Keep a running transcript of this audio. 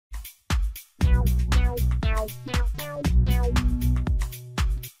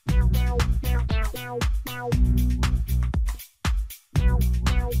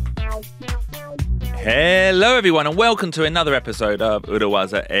Hello everyone and welcome to another episode of 裏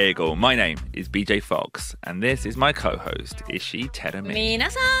技英語 My name is BJ Fox and this is my co-host 石井てるみ。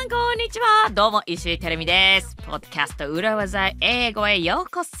皆さんこんにちは。どうも石井てるみです。ポッドキャスト裏技英語へよう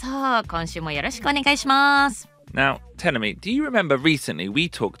こそ。今週もよろしくお願いします。Now, Terumi, do you remember recently we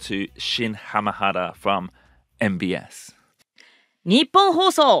talked to Shin Hamahara from MBS?日本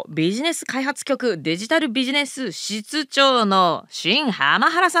放送ビジネス開発局デジタルビジネス室長の新浜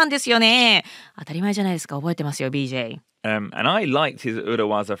原さんですよね。当たり前じゃないですか。覚えてますよ BJ。 And I liked his 裏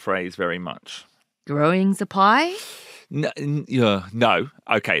技 phrase very much. Growing the pie? No.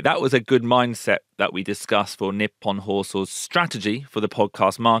 Okay, that was a good mindset that we discussed for Nippon Hoso's strategy for the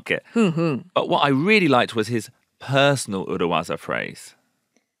podcast market. But what I really liked was his personal 裏技 phrase.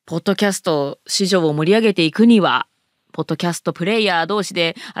 ポッドキャスト市場を盛り上げていくにはポッドキャストプレイヤー同士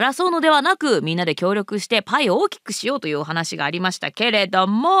で争うのではなく、みんなで協力してパイを大きくしようというお話がありましたけれど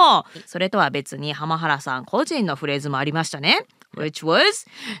も、それとは別に浜原さん個人のフレーズもありましたね。Which was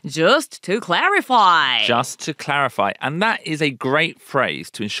just to clarify. Just to clarify. And that is a great phrase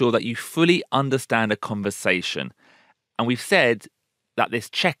to ensure that you fully understand a conversation. And we've said that this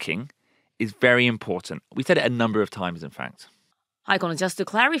checking is very important. We said it a number of times, in fact. はい、この just to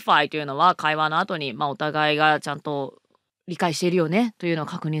clarify というのは会話の後に、お互いがちゃんと理解しているよねというのを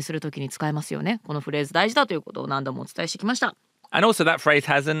確認するときに使えますよね。このフレーズ大事だということを何度もお伝えしてきました。And also that phrase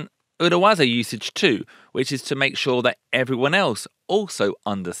has an 裏技 usage too, which is to make sure that everyone else also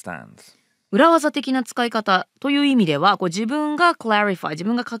understands. 裏技的な使い方という意味では、自分が clarify、自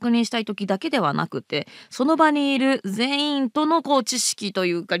分が確認したいときだけではなくて、その場にいる全員との知識と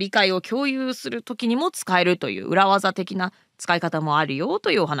いうか理解を共有するときにも使えるという裏技的な使い方もあるよ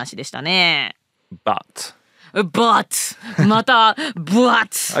というお話でしたね。But.また but.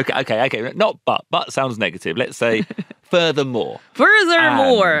 Okay. Not but. But sounds negative. Let's say furthermore.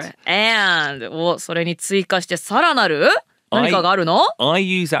 And それに追加してさらなる何かがあるの？ I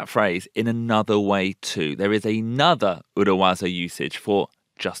use that phrase in another way too. There is another 裏技 usage for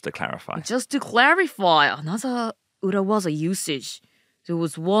just to clarify. Just to clarify. Another 裏技 usage. There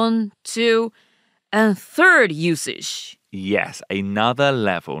was 1, 2, and third usage. Yes, another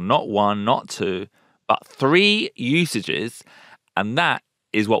level. Not 1, not 2, but 3 usages. And that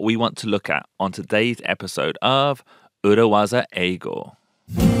is what we want to look at on today's episode of 裏技英語.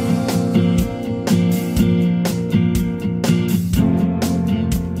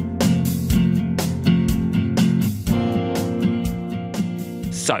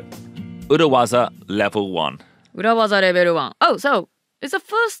 So, 裏技 level 1. 裏技 level 1. Oh, so is the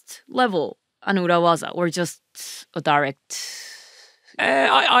first level an 裏技 or just a direct?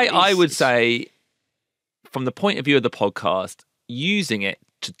 I would say, from the point of view of the podcast, using it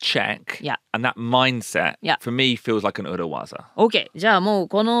to check and that mindset for me feels like an 裏技. OK. じゃあもう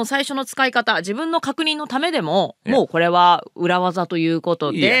この最初の使い方、自分の確認のためでも、もうこれは裏技というこ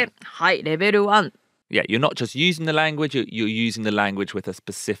とで、はい、レベル1。Yeah, you're not just using the language, you're using the language with a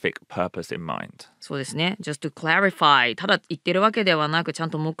specific purpose in mind. そうですね。Just to clarify. ただ言ってるわけではなく、ちゃん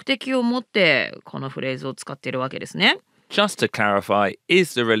と目的を持ってこのフレーズを使っているわけですね。Just to clarify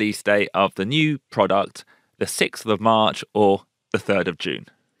is the release date of the new product, the 6th of March or the 3rd of June.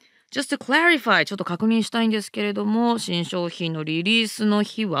 Just to clarify. ちょっと確認したいんですけれども、新商品のリリースの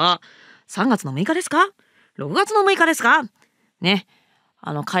日は3月の6日ですか ?6 月の6日ですかね。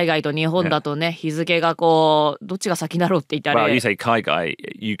海外と日本だとね、日付がどっちが先だろうって言ったら。Well, you say 海外、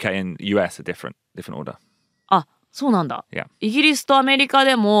UK and US are different order. あ、そうなんだ。Yeah. イギリスとアメリカ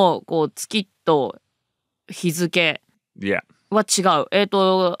でも、月と日付は違う。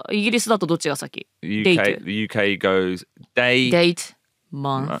イギリスだとどっちが先？ UK goes date,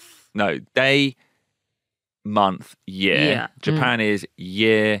 month. No, day, month, year. Japan is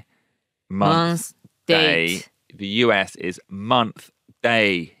year, month, day. The US is month,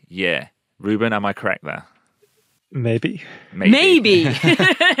 day, year. Ruben, am I correct there? Maybe.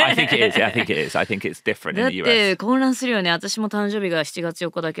 I think it is. I think it's different in the US. だって混乱するよね。私も誕生日が7月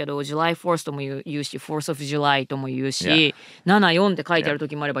4日だけど、July 4th とも言うし、4th of July とも言うし、74って書いてある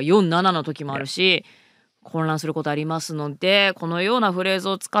時もあれば、47の時もあるし、混乱することありますので、このようなフレーズ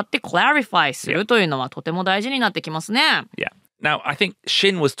を使って clarify するというのはとても大事になってきますね。Yeah. Now, I think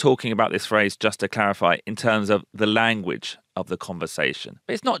Shin was talking about this phrase, just to clarify, in terms of the language of the conversation.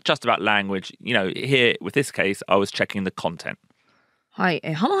 But it's not just about language. You know, here, with this case, I was checking the content. はい、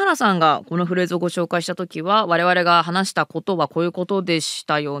浜原さんがこのフレーズをご紹介したときは、我々が話したことはこういうことでし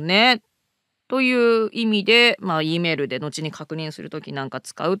たよね。という意味で、E メールで後に確認するときなんか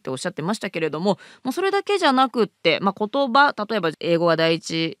使うっておっしゃってましたけれども、もうそれだけじゃなくって、言葉、例えば英語が第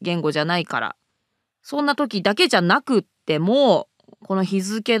一言語じゃないから、そんな時だけじゃなくってもこの日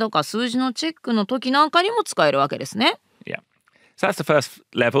付とか数字のチェックの時なんかにも使えるわけですね。Yeah. So that's the first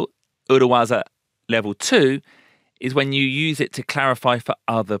level. Urawaza level 2 is when you use it to clarify for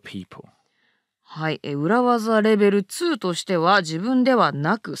other people. はい、裏技レベル2としては自分では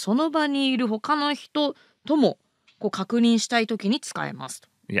なくその場にいる他の人とも確認したい時に使えますと。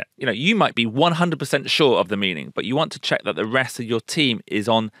Yeah, you might be 100% sure of the meaning, but you want to check that the rest of your team is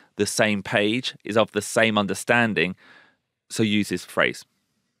on the same page, is of the same understanding, so use this phrase.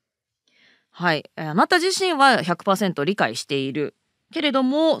 はい、あなた自身は 100% 理解しているけれど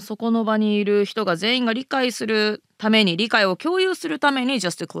も、そこの場にいる人が全員が理解するために、理解を共有するために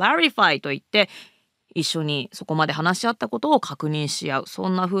just to clarify と言って一緒にそこまで話し合ったことを確認し合う、そ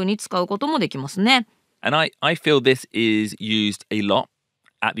んな風に使うこともできますね。 And I feel this is used a lot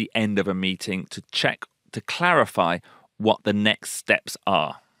at the end of a meeting to check, to clarify what the next steps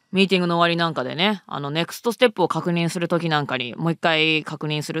are. ミーティングの終わりなんかでね、ネクストステップを確認する時なんかにもう一回確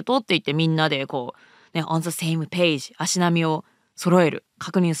認するとって言ってみんなでon the same page 足並みを揃える、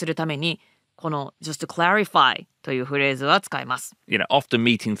確認するためにこの just to clarify というフレーズは使えます。Often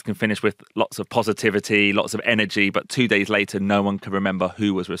meetings can finish with lots of positivity, lots of energy, but 2 days later no one can remember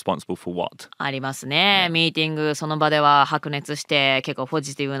who was responsible for what. ありますね。ミーティングその場では白熱して結構ポ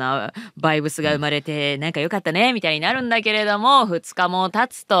ジティブなバイブスが生まれてなんか良かったねみたいになるんだけれども、2日も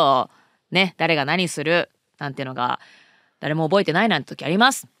経つとね、誰が何するなんていうのが誰も覚えてないなんて時あり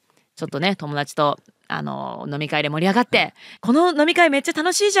ます。ちょっとね、友達と飲み会で盛り上がって、この飲み会めっちゃ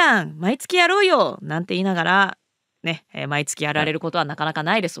楽しいじゃん、毎月やろうよなんて言いながらね、毎月やられることはなかなか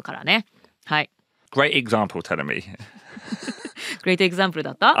ないですからね。はい。Great example, telling me. Great example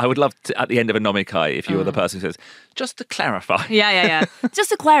だった I would love to, at the end of a 飲み会 if you were the person who says, just to clarify. いや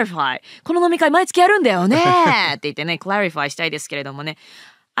just to clarify この飲み会毎月やるんだよねって言ってね、clarify したいですけれどもね、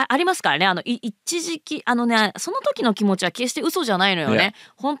ありますからね、一時期その時の気持ちは決して嘘じゃないのよね。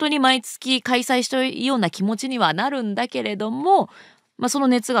本当に毎月開催したいような気持ちにはなるんだけれども、その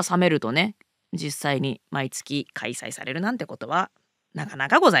熱が冷めるとね、実際に毎月開催されるなんてことはなかな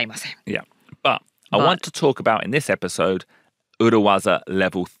かございません。Yeah, but I want to talk about in this episode Urawaza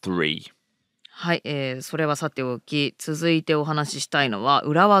level 3. はい、それはさておき、続いてお話ししたいのは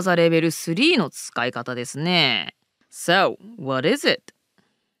裏技レベル3の使い方ですね。So, what is it?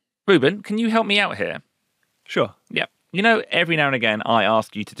 Ruben, can you help me out here? Sure. Yeah. Every now and again I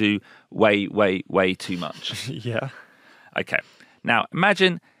ask you to do way too much. Yeah. Okay. Now,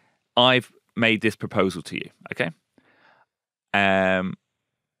 imagine I've made this proposal to you, okay?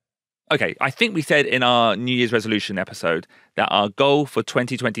 Okay, I think we said in our New Year's resolution episode that our goal for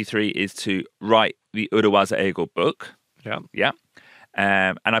 2023 is to write the Urawaza Eigo book. Yeah. Yeah.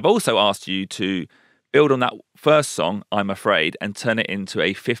 And I've also asked you to build on that first song, I'm Afraid, and turn it into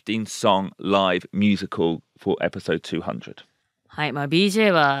a 15-song live musical for episode 200. はい、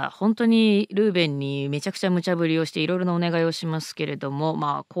BJ は本当にルーベンにめちゃくちゃ無茶ぶりをしていろいろなお願いをしますけれど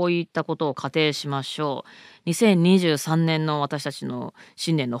も、こういったことを仮定しましょう。2023年の私たちの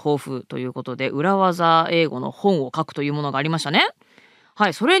新年の抱負ということで、裏技英語の本を書くというものがありましたね。は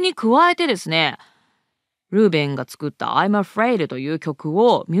い、それに加えてですね、ルーベンが作った I'm Afraid という曲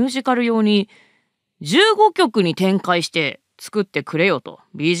をミュージカル用に15曲に展開して作ってくれよと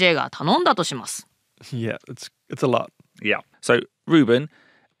BJ が頼んだとします。Yeah, it's a lot. Yeah. So, Ruben,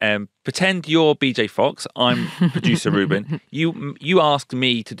 pretend you're BJ Fox. I'm producer Ruben. You asked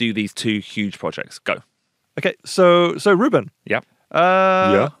me to do these two huge projects. Go. Okay, so Ruben. Yeah.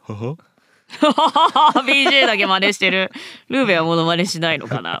 Yeah. BJ だけ真似してる。ルーベンはモノマネしないの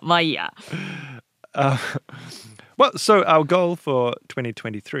かな。まあいいや。Well, so our goal for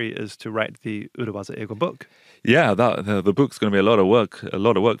 2023 is to write the Urawaza Eigo book. Yeah, the book's going to be a lot of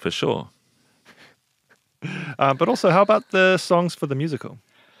work for sure. But also, how about the songs for the musical?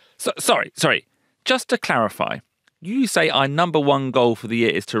 So, sorry. Just to clarify, you say our number one goal for the year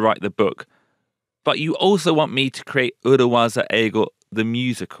is to write the book, but you also want me to create Urawaza Eigo, the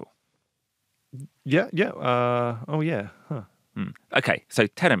musical. Yeah. Oh, yeah. Huh. Okay, so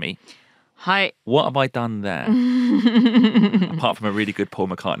tell me, はい。 what have I done there? Apart from a really good Paul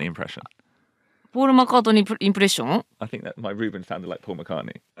McCartney impression. ポール・マッカートニーインプレッション I think that my Ruben sounded like Paul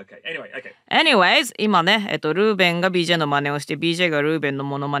McCartney. Okay, okay. Anyways 今ね、ルーベンが BJ の真似をして BJ がルーベンの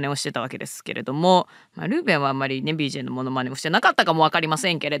モノマネをしてたわけですけれども、ルーベンはあんまりね BJ のモノマネをしてなかったかも分かりま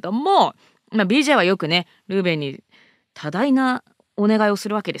せんけれども、BJ はよくねルーベンに多大なお願いをす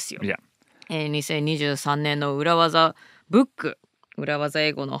るわけですよ。Yeah. 2023年の裏技ブック、裏技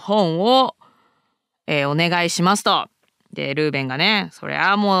英語の本を、お願いしますと。でルーベンがね、それ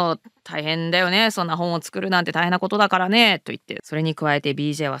はもう大変だよね、そんな本を作るなんて大変なことだからねと言って、それに加えて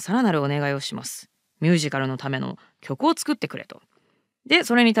BJ はさらなるお願いをします。ミュージカルのための曲を作ってくれと。で、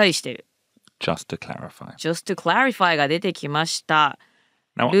それに対して、just to clarify. just to clarify が出てきました。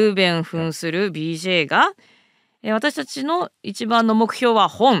Now, ルーベン扮する BJ が、私たちの一番の目標は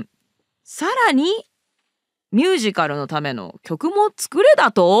本。さらに、ミュージカルのための曲も作れ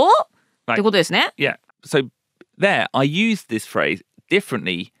だと、ってことですね。Yeah. So there, I used this phrase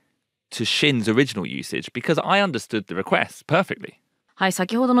differently to Shin's original usage because I understood the request perfectly. はい、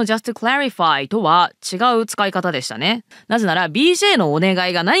先ほどの just to clarify とは違う使い方でしたね。なぜなら BJ のお願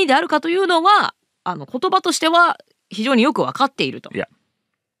いが何であるかというのは言葉としては非常によく分かっていると。Yeah.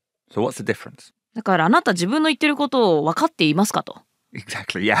 So what's the difference? だからあなた自分の言ってることを分かっていますかと。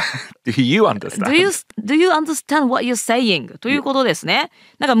Exactly, yeah. Do you understand? Do you understand what you're saying? ということですね。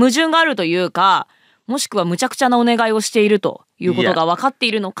なんか矛盾があるというか、もしくは無茶苦茶なお願いをしているということが分かって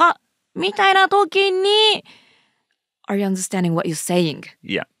いるのか、みたいな時にAre you understanding what you're saying?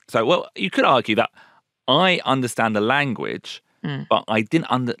 Yeah. So, well, you could argue that I understand the language, but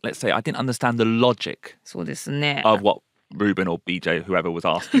let's say I didn't understand the logic そうですね。of what Ruben or BJ, whoever was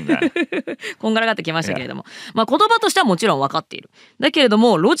asking there. こんがらがってきましたけれども、言葉としてはもちろん分かっている。だけれど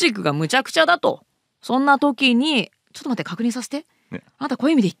も、ロジックがむちゃくちゃだと。そんな時に、ちょっと待って確認させて。Yeah. あなたこう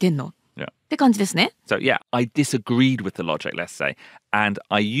いう意味で言ってんの？ Yeah. って感じですね。So, yeah, I disagreed with the logic, let's say, and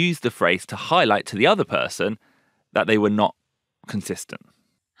I used the phrase to highlight to the other person that they were not consistent.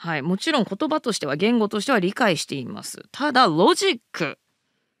 はい、もちろん言葉としては言語としては理解しています。ただロジック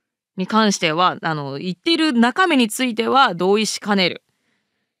に関しては言っている中身については同意しかねる。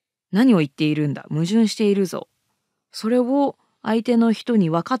何を言っているんだ、矛盾しているぞ。それを相手の人に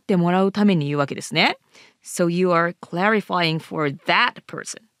分かってもらうために言うわけですね。So you are clarifying for that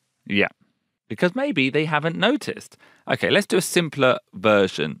person. Yeah, because maybe they haven't noticed. Okay, let's do a simpler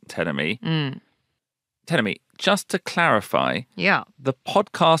version, Tenemi.Tenemi, just to clarify, Yeah. the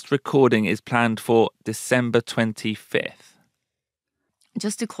podcast recording is planned for December 25th.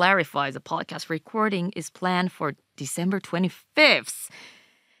 Just to clarify, the podcast recording is planned for December 25th.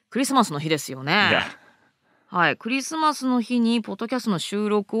 クリスマスの日ですよね。Yeah. はい、クリスマスの日にポッドキャストの収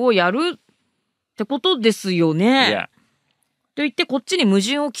録をやるってことですよね。Yeah. と言ってこっちに矛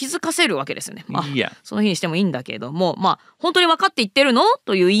盾を気づかせるわけですよね。Yeah. その日にしてもいいんだけども、本当に分かって言ってるの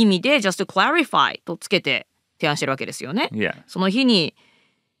という意味で just to clarify とつけて提案してるわけですよね。Yeah. その日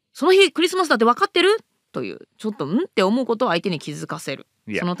クリスマスだって分かってるというちょっとって思うことを相手に気づかせる。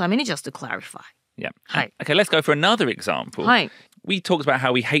Yeah. そのために just to clarify. Yeah. はい。Okay, let's go for another example. はい。We talked about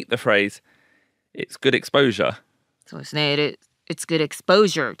how we hate the phrase, it's good exposure. そうですね。It's good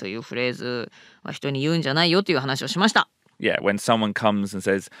exposure というフレーズは人に言うんじゃないよという話をしました。Yeah, when someone comes and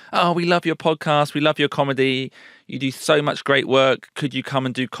says, oh, we love your podcast, we love your comedy, you do so much great work, could you come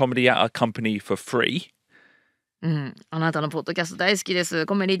and do comedy at our company for free? あなたのポッドキャスト大好きです。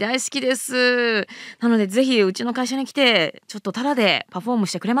コメディ大好きです。なのでぜひうちの会社に来てちょっとタダでパフォーム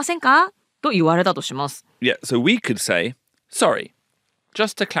してくれませんかと言われたとします。Yeah, so we could say, sorry,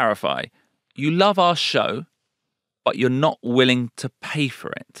 just to clarify, you love our show, but you're not willing to pay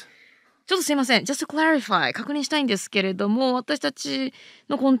for it. ちょっとすいません。just to clarify 確認したいんですけれども、私たち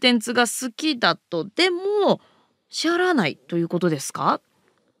のコンテンツが好きだとでも支払わないということですか？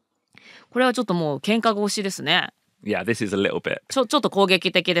これはちょっともう喧嘩腰ですね。Yeah, this is a little bit. ちょっと攻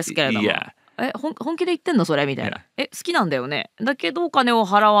撃的ですけれども。Yeah. 本気で言ってんのそれみたいな。Yeah. 好きなんだよね。だけどお金を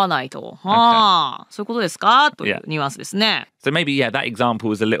払わないと。はあ、そういうことですかというニュアンスですね。So maybe, yeah, that example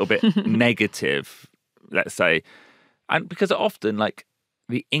was a little bit negative, let's say. And because often, like,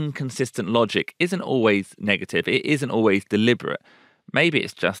 the inconsistent logic isn't always negative. It isn't always deliberate. Maybe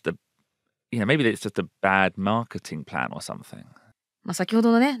it's just a bad marketing plan or something. 先ほ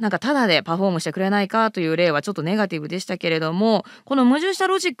どのね、なんかタダでパフォームしてくれないかという例はちょっとネガティブでしたけれども、この矛盾した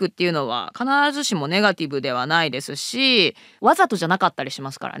ロジックっていうのは必ずしもネガティブではないですし、わざとじゃなかったりし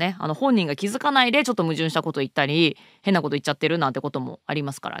ますからね。本人が気づかないでちょっと矛盾したこと言ったり、変なこと言っちゃってるなんてこともあり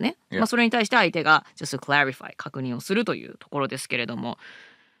ますからね。それに対して相手が just to clarify 確認をするというところですけれども、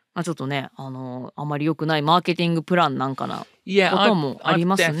ちょっとね、あまり良くないマーケティングプランなんかなこともあり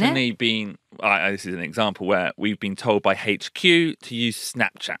ますね。I've definitely been, this is an example where we've been told by HQ to use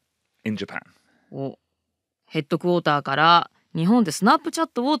Snapchat in Japan. ヘッドクォーターから日本でスナップチャッ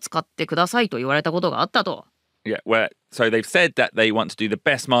トを使ってくださいと言われたことがあったと。Yeah, so they've said that they want to do the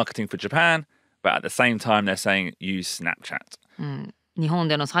best marketing for Japan, but at the same time they're saying use Snapchat. 日本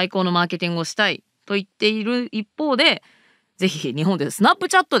での最高のマーケティングをしたいと言っている一方で、ぜひ日本でスナップ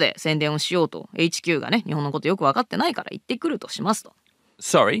チャットで宣伝をしようと HQ がね、日本のことよく分かってないから言ってくるとしますと。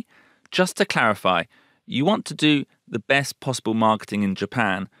Sorry, just to clarify, you want to do the best possible marketing in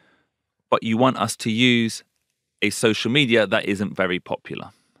Japan, but you want us to use a social media that isn't very popular.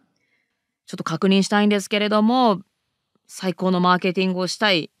 ちょっと確認したいんですけれども、最高のマーケティングをし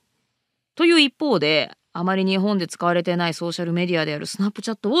たいという一方で、あまり日本で使われてないソーシャルメディアであるスナップ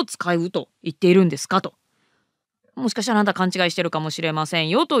チャットを使うと言っているんですかと。もしかしたらあなた勘違いしてるかもしれません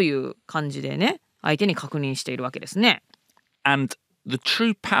よという感じでね、相手に確認しているわけですね。And the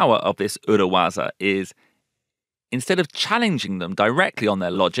true power of this urawaza is instead of challenging them directly on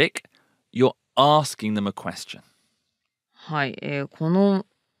their logic, you're asking them a question. はい、この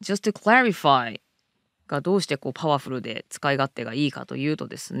just to clarify がどうしてこうパワフルで使い勝手がいいかというと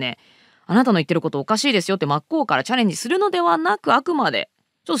ですね、あなたの言ってることおかしいですよって真っ向からチャレンジするのではなく、あくまで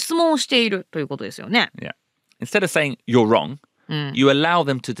ちょっと質問をしているということですよね。Yeah. Instead of saying you're wrong, you allow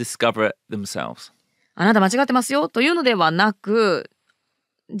them to discover it themselves. あなた間違ってますよというのではなく、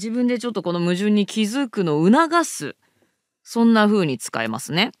自分でちょっとこの矛盾に気づくのを促す、そんな風に使えま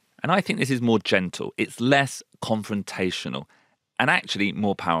すね。And I think this is more gentle. It's less confrontational and actually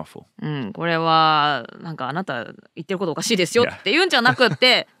more powerful. これはなんかあなた言ってることおかしいですよって言うんじゃなくっ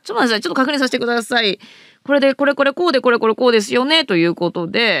て、ちょっと待ってください、ちょっと確認させてください。これでこれこうでこれこうですよねということ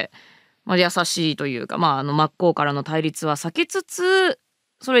で、優しいというか、真っ向からの対立は避けつつ、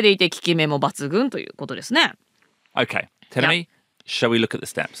それでいて効き目も抜群ということですね。Okay, Tenemi, shall we look at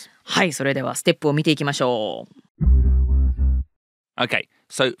the steps? はい、それではステップを見ていきましょう。Okay,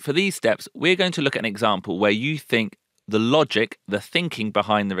 so for these steps, we're going to look at an example where you think the logic, the thinking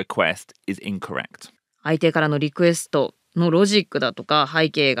behind the request is incorrect. 相手からのリクエストのロジックだとか背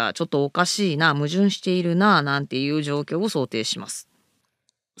景がちょっとおかしいな、矛盾しているな、なんていう状況を想定します。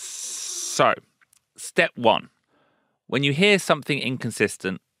So, step 1. When you hear something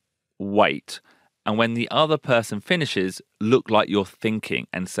inconsistent, wait. And when the other person finishes, look like you're thinking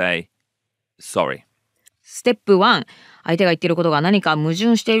and say, sorry. ステップ1、相手が言っていることが何か矛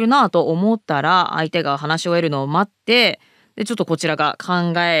盾しているなと思ったら、相手が話し終えるのを待って、でちょっとこちらが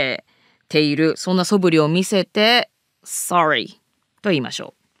考えている、そんな素振りを見せて、sorry と言いまし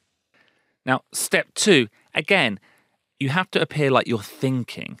ょう。Now, step 2, again, you have to appear like you're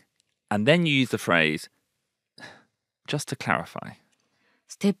thinking, and then you use the phrase, just to clarify.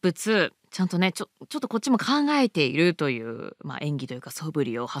 ステップ2、ちゃんとね、ちょっとこっちも考えているという、演技というか素振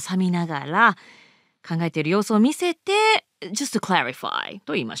りを挟みながら、考えている様子を見せて just to clarify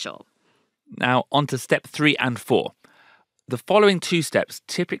と言いましょう。Now on to step 3 and 4. The following two steps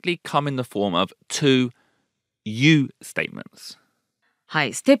typically come in the form of two you statements. は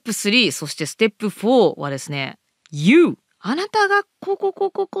い、ステップ3、そしてステップ4はですね、you、あなたがこ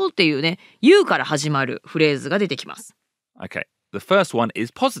うっていうね、you から始まるフレーズが出てきます。Okay, the first one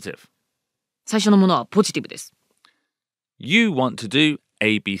is positive. 最初のものはポジティブです。You want to do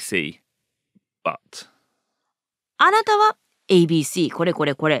ABC.But あなたは ABC これ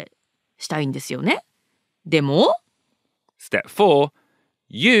したいんですよね。でも Step 4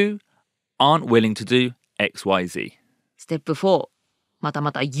 You aren't willing to do XYZ ステップ4ま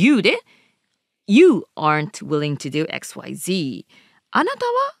た You で You aren't willing to do XYZ あなた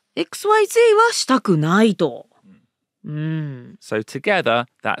は XYZ はしたくないと。So together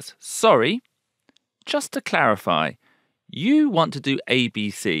that's sorry. Just to clarify, you want to do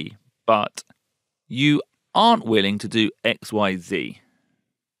ABC, but you aren't willing to do XYZ.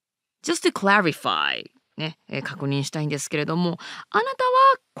 Just to clarify, ね、確認したいんですけれども、あなたは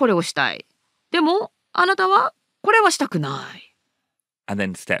これをしたい。でも、あなたはこれはしたくない。And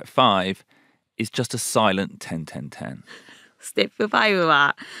then step 5 is just a silent 10. ステップ5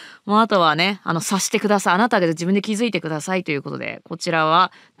は、もうあとはね、察してください。あなたが自分で気づいてくださいということで、こちら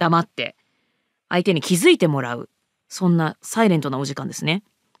は黙って、相手に気づいてもらう。そんなサイレントなお時間ですね。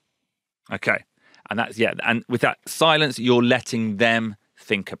Okay. And that's, and with that silence, you're letting them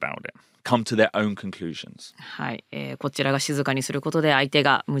think about it, come to their own conclusions. はい、こちらが静かにすることで相手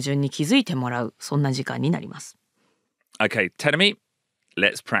が矛盾に気づいてもらう、そんな時間になります。Okay, Tenemi,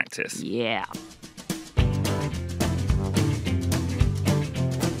 let's practice. Yeah.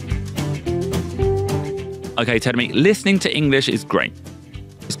 Okay, Tenemi, listening to English is great.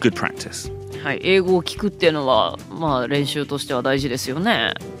 It's good practice. はい、英語を聞くっていうのは、練習としては大事ですよ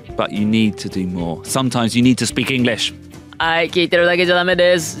ね。But you need to do more. Sometimes you need to speak English. はい、聞いてるだけじゃダメ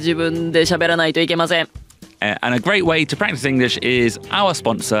です。自分で喋らないといけません。And a great way to practice English is our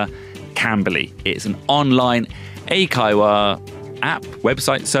sponsor, Cambly. It's an online eikaiwa app,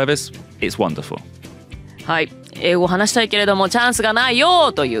 website service. It's wonderful. はい、英語を話したいけれどもチャンスがない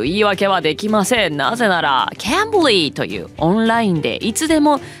よという言い訳はできません。なぜなら Cambly というオンラインでいつで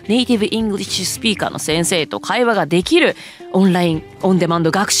もネイティブイングリッシュスピーカーの先生と会話ができるオンラインオンデマン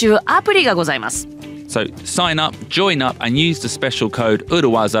ド学習アプリがございます。So sign up, join up and use the special code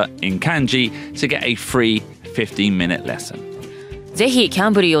Urawaza in Kanji to get a free 15-minute lesson. ぜひ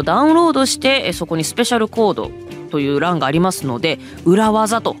Cambly をダウンロードしてそこにスペシャルコードという欄がありますので、裏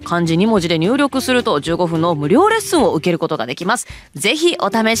技と漢字2文字で入力すると15分の無料レッスンを受けることができます。ぜひお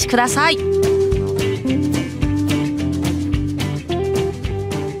試しください。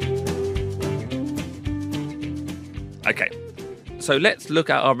Okay, so let's look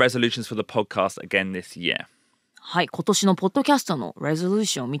at our resolutions for the podcast again this year. はい、今年のポッドキャストのレゾリュー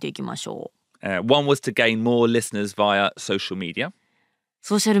ションを見ていきましょう。One was to gain more listeners via social media.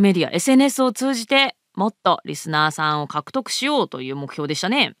 ソーシャルメディア SNS を通じてもっとリスナーさんを獲得しようという目標でした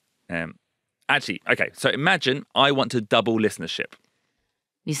ね。Actually, okay, so imagine I want to double listenership.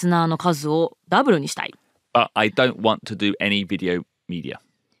 リスナーの数をダブルにしたい。But I don't want to do any video media.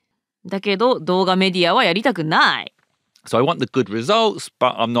 だけど動画メディアはやりたくない。So I want the good results,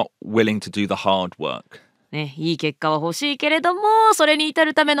 but I'm not willing to do the hard work. ね、いい結果は欲しいけれども、それに至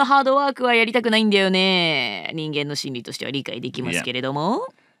るためのハードワークはやりたくないんだよね。人間の心理としては理解できますけれども。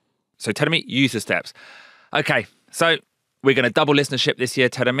So Terumi, use the steps. Okay, so we're going to double listenership this year,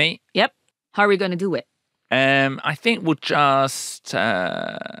 Terumi. Yep. How are we going to do it? I think we'll just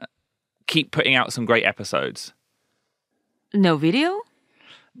keep putting out some great episodes. No video?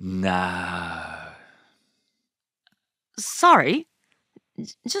 No. Sorry.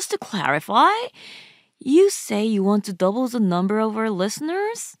 Just to clarify...You say you want to double the number of our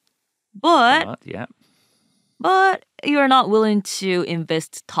listeners, but you're not willing to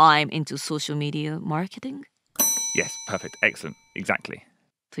invest time into social media marketing? Yes, perfect. Excellent. Exactly.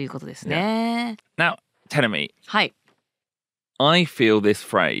 ということですね。Now, Terumi. はい。I feel this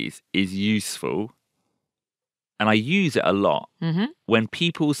phrase is useful, and I use it a lot when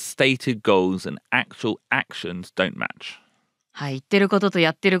people's stated goals and actual actions don't match.はい、言ってることと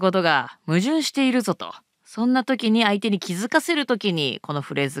やってることが矛盾しているぞと。そんな時に相手に気づかせる時にこの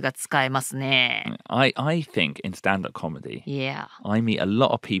フレーズが使えますね。I think in stand-up comedy, Yeah. I meet a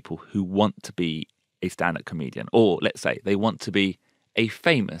lot of people who want to be a stand-up comedian, or let's say they want to be a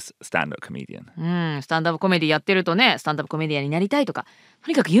famous stand-up comedian. スタンダップコメディやってるとね、スタンダップコメディアンになりたいとか、と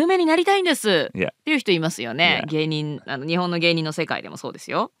にかく有名になりたいんです。Yeah. っていう人いますよね。 Yeah. 芸人、日本の芸人の世界でもそうで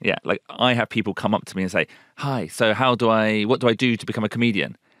すよ。Yeah, like I have people come up to me and say, "Hi, so what do I do to become a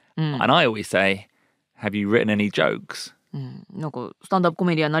comedian?" And I always say, "Have you written any jokes?" なんかスタンダップコ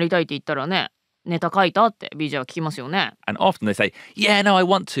メディアンになりたいって言ったらね、ネタ書いたって BJ は聞きますよね。And often they say, "Yeah, no, I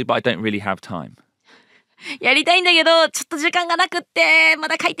want to, but I don't really have time." やりたいんだけど、ちょっと時間がなくってま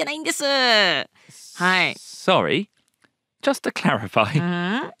だ書いてないんです。はい。Sorry, just to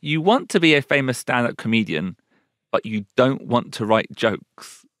clarify, you want to be a famous stand-up comedian, but you don't want to write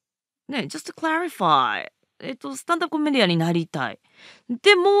jokes. ね、just to clarify. スタンダップコメディアンになりたい。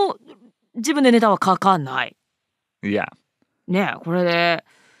でも自分でネタは書かない。Yeah. ね、これで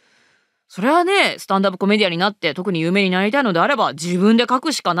それはね、スタンダップコメディアンになって特に有名になりたいのであれば自分で書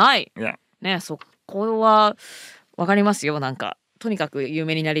くしかない。Yeah. ね、そこはわかりますよ。なんかとにかく有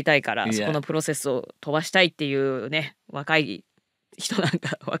名になりたいから、そこのプロセスを飛ばしたいっていうね、若い人なん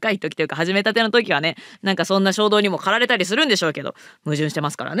か若い時というか始めたての時はね、なんかそんな衝動にも駆られたりするんでしょうけど、矛盾して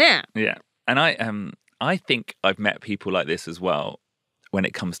ますからね。Yeah. And I think I've met people like this as well when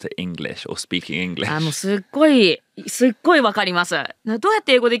it comes to English or speaking English. もうすっごいわかります。どうやっ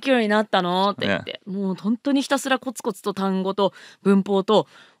て英語できるようになったのって言って、もう本当にひたすらコツコツと単語と文法と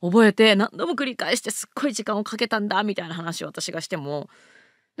覚えて何度も繰り返してすっごい時間をかけたんだみたいな話を私がしても、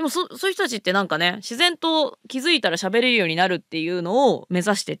でもそういう人たちってなんかね、自然と気づいたら喋れるようになるっていうのを目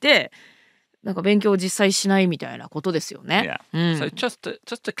指してて、なんか勉強を実際しないみたいなことですよね。Yeah. So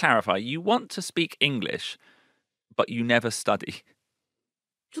just to clarify, you want to speak English, but you never study.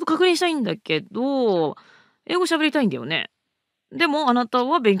 ちょっと確認したいんだけど、英語喋りたいんだよね。でもあなた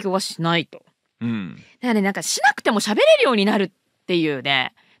は勉強はしないと。だからね、なんかしなくても喋れるようになるっていう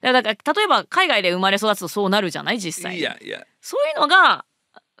ね。だから例えば海外で生まれ育つとそうなるじゃない実際に。そういうのが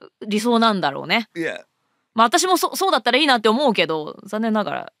理想なんだろうね。まあ私もそうだったらいいなって思うけど、残念な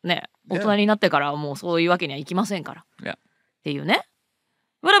がらね、大人になってからはもうそういうわけにはいきませんから。っていうね。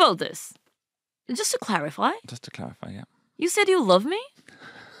What about this? Just to clarify? Just to clarify, yeah. You said you love me?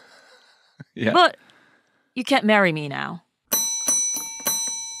 Yeah. But you can't marry me now.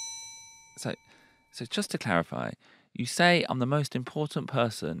 So just to clarify, you say I'm the most important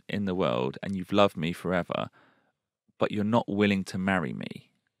person in the world and you've loved me forever, but you're not willing to marry me.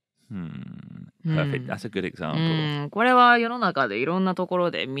 Perfect. That's a good example. これは世の中でいろんなとこ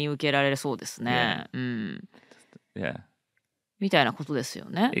ろで見受けられそうですね。Yeah. みたいなことですよ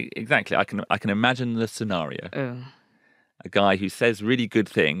ね。Exactly. I can imagine the scenario. A guy who says really good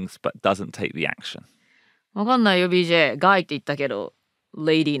things but doesn't take the action. わかんないよ BJ。ガイって言ったけど、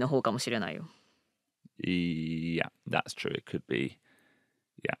レイディーの方かもしれないよ。Yeah, that's true. It could be.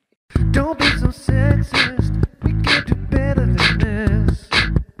 Yeah. Don't be so sexist. We can do better than this.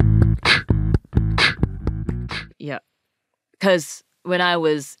 Yeah, because when I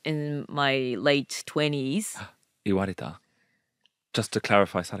was in my late 20s 言われた Just to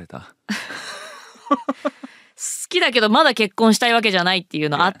clarify された好きだけどまだ結婚したいわけじゃないっていう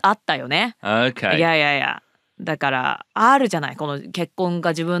の Yeah. あったよね。Okay. いやだからあるじゃないこの結婚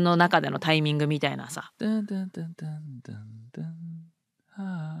が自分の中でのタイミングみたいなさ。Dun, dun, dun, dun, dun, dun.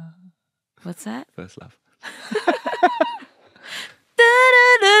 Ah. What's that? First love.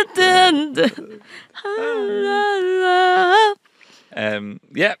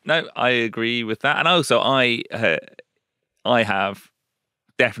 Yeah, no, I agree with that. And also, I have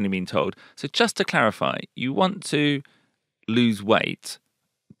definitely been told. So just to clarify, you want to lose weight,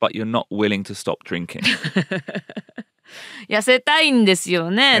 but you're not willing to stop drinking. 痩せたいんです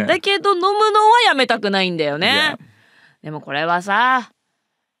よね。 Yeah. だけど飲むのはやめたくないんだよね。 Yeah. でもこれはさ、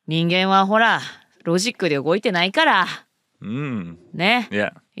人間はほら、ロジックで動いてないから。ね。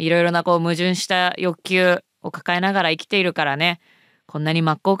 Yeah. いろいろなこう矛盾した欲求を抱えながら生きているからね。こんなに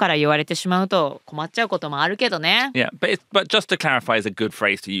真っ向から言われてしまうと困っちゃうこともあるけどね。 Yeah, but just to clarify is a good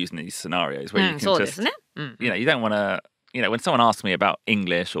phrase to use in these scenarios where you can そうで just, すね。you know, you don't want to, you know, when someone asks me about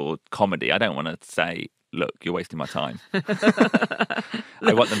English or comedy, I don't want to say, look, you're wasting my time.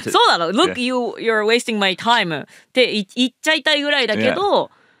 I want them to. そうなの。Look, Yeah. you're wasting my time って言っちゃいたいぐらいだけ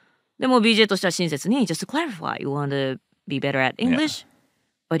ど、でも BJ としては親切に just to clarify, you want to be better at English,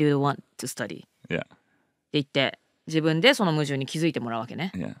 but you don't want to study. Yeah. って言って自分でその矛盾に気づいてもらうわけ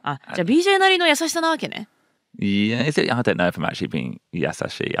ね。 Yeah. あ、じゃあ BJ なりの優しさなわけね。 Yeah, is it? I don't know if I'm actually being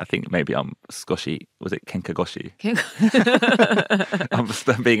yasashi. I think maybe I'm skoshi. Was it kenkagoshi? 喧嘩 I'm just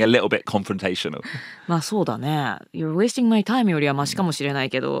being a little bit confrontational. まあそうだね。You're wasting my time よりはマシかもしれない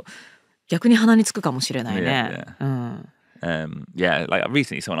けど、逆に鼻につくかもしれないね。 Yeah, like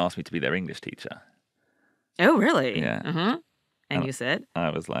recently someone asked me to be their English teacher. Oh, really? Yeah. And you said? I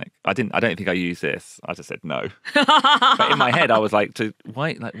was like, I don't think I use this. I just said no. But in my head, I was like,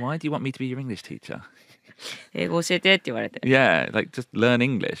 why do you want me to be your English teacher? 英語教えてって言われて。Yeah, like just learn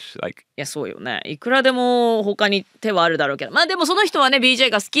English. Like, いやそうよね。いくらでも他に手はあるだろうけど、まあでもその人はね BJ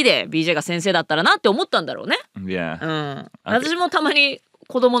が好きで BJ が先生だったらなって思ったんだろうね。yeah. 私もたまに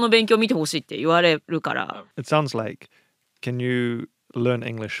子供の勉強見てほしいって言われるから。 It sounds like, can you learn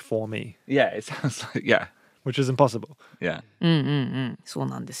English for me? Yeah, it sounds like, yeah. Which is impossible. Yeah. そう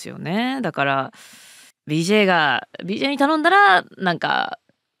なんですよね。だから BJ に頼んだらなんか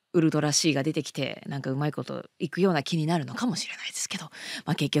ウルトラ C が出てきてなんかうまいこといくような気になるのかもしれないですけど、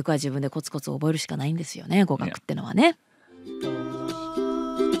まあ結局は自分でコツコツ覚えるしかないんですよね、語学ってのはね。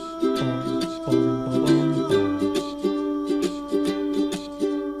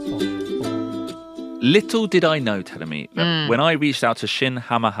Little did I know, Telemi, that when I reached out to Shin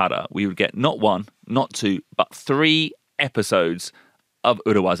Hamahara, we would get not one, not two, but 3 episodes of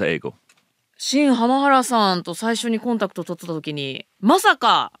裏技英語。新浜原さんと最初にコンタクト取った時にまさ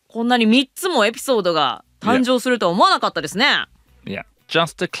かこんなに3つもエピソードが誕生するとは思わなかったですね。Yeah.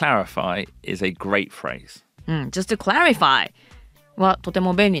 Just to clarify is a great phrase. Just to clarify はとて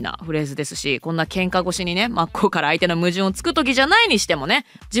も便利なフレーズですし、こんな喧嘩越しにね真っ向から相手の矛盾をつく時じゃないにしてもね、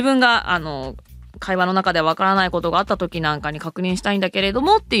自分が会話の中でわからないことがあった時なんかに確認したいんだけれど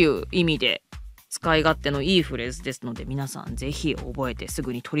もっていう意味で使い勝手のいいフレーズですので、皆さんぜひ覚えてす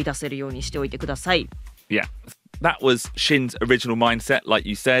ぐに取り出せるようにしておいてください。 Yeah. That was Shin's original mindset, like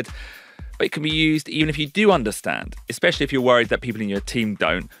you said. But it can be used even if you do understand, especially if you're worried that people in your team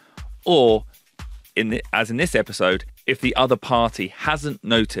don't. Or, as in this episode, if the other party hasn't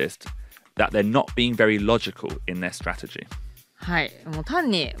noticed that they're not being very logical in their strategy. はい、もう単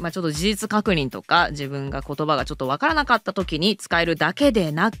に、ちょっと事実確認とか自分が言葉がちょっと分からなかった時に使えるだけ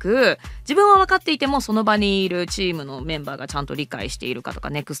でなく、自分は分かっていてもその場にいるチームのメンバーがちゃんと理解しているかとか、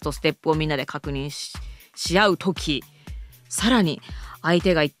ネクストステップをみんなで確認 し合う時、さらに相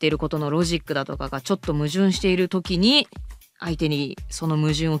手が言っていることのロジックだとかがちょっと矛盾している時に相手にその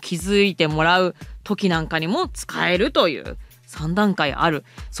矛盾を気づいてもらう時なんかにも使えるという3段階ある、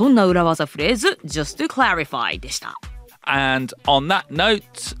そんな裏技フレーズ Just to clarify でした。And on that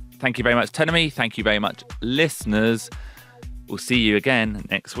note, thank you very much, Tenemi. Thank you very much, listeners. We'll see you again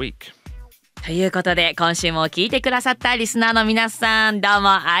next week. ということで、今週も聞いてくださったリスナーの皆さん、どう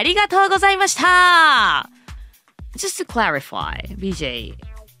もありがとうございました。Just to clarify, BJ,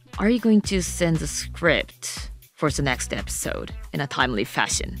 are you going to send the script for the next episode in a timely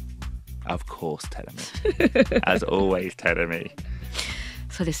fashion? Of course, Tenemi. As always, Tenemi.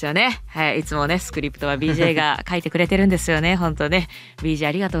 そうですよね。はい、いつもねスクリプトは BJ が書いてくれてるんですよね。本当ね BJ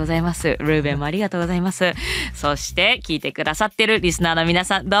ありがとうございます。ルーベンもありがとうございます。そして聞いてくださってるリスナーの皆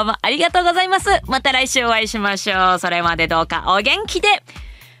さんどうもありがとうございます。また来週お会いしましょう。それまでどうかお元気で。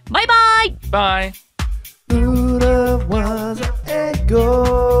バイバイ。 Bye. 裏技英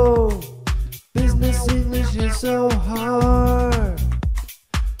語 Business English is so hard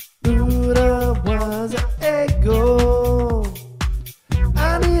裏技英語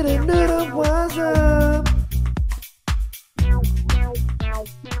I need an 裏技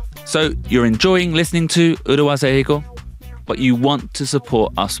So you're enjoying listening to 裏技英語 but you want to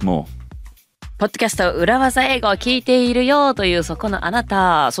support us more. ポッドキャスト裏技英語を聞いているよというそこのあな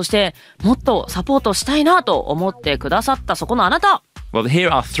た、そしてもっとサポートしたいなと思ってくださったそこのあなた。Well, here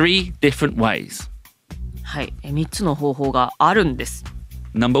are 3 different ways. はい、3つの方法があるんです。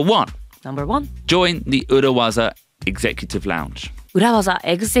 Number 1, Number 1、 join the 裏技 Executive Lounge. 裏技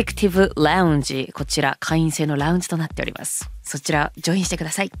エグゼクティブラウンジ、こちら会員制のラウンジとなっております。そちらジョインしてく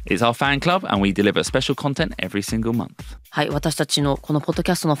ださい。 It's our fan club and we deliver special content every single month. はい、私たちのこのポッド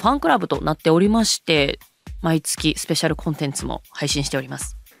キャストのファンクラブとなっておりまして、毎月スペシャルコンテンツも配信しておりま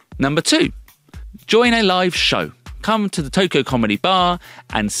す。 Number 2, join a live show. Come to the Tokyo Comedy Bar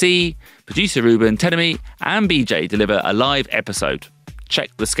and see producer Ruben, Tenemi and BJ deliver a live episode. Check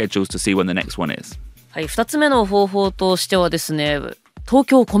the schedules to see when the next one is. はい、2つ目の方法としてはですね、東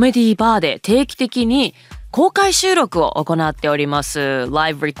京コメディバーで定期的に公開収録を行っております。ラ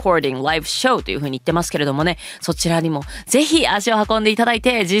イブレコーディング、ライブショーというふうに言ってますけれどもね、そちらにもぜひ足を運んでいただい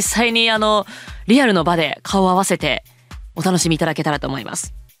て、実際にリアルの場で顔を合わせてお楽しみいただけたらと思いま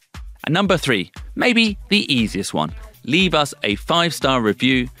す。And number 3, maybe the easiest one. Leave us a 5-star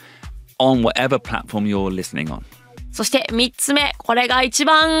review on whatever platform you're listening on. そして3つ目、これが一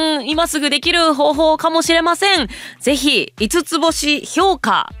番今すぐできる方法かもしれません。ぜひ5つ星評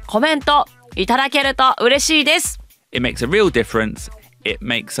価、コメントいただけると嬉しいです。 It makes a real difference. It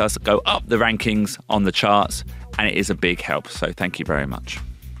makes us go up the rankings on the charts and it is a big help. So thank you very much.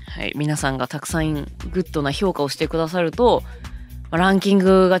 はい、皆さんがたくさんグッドな評価をしてくださると、ランキン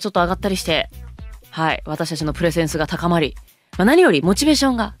グがちょっと上がったりして、はい、私たちのプレゼンスが高まり、何よりモチベーシ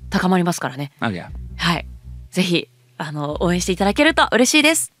ョンが高まりますからね。Oh yeah. はい、ぜひ応援していただけると嬉しい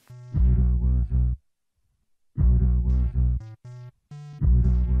です。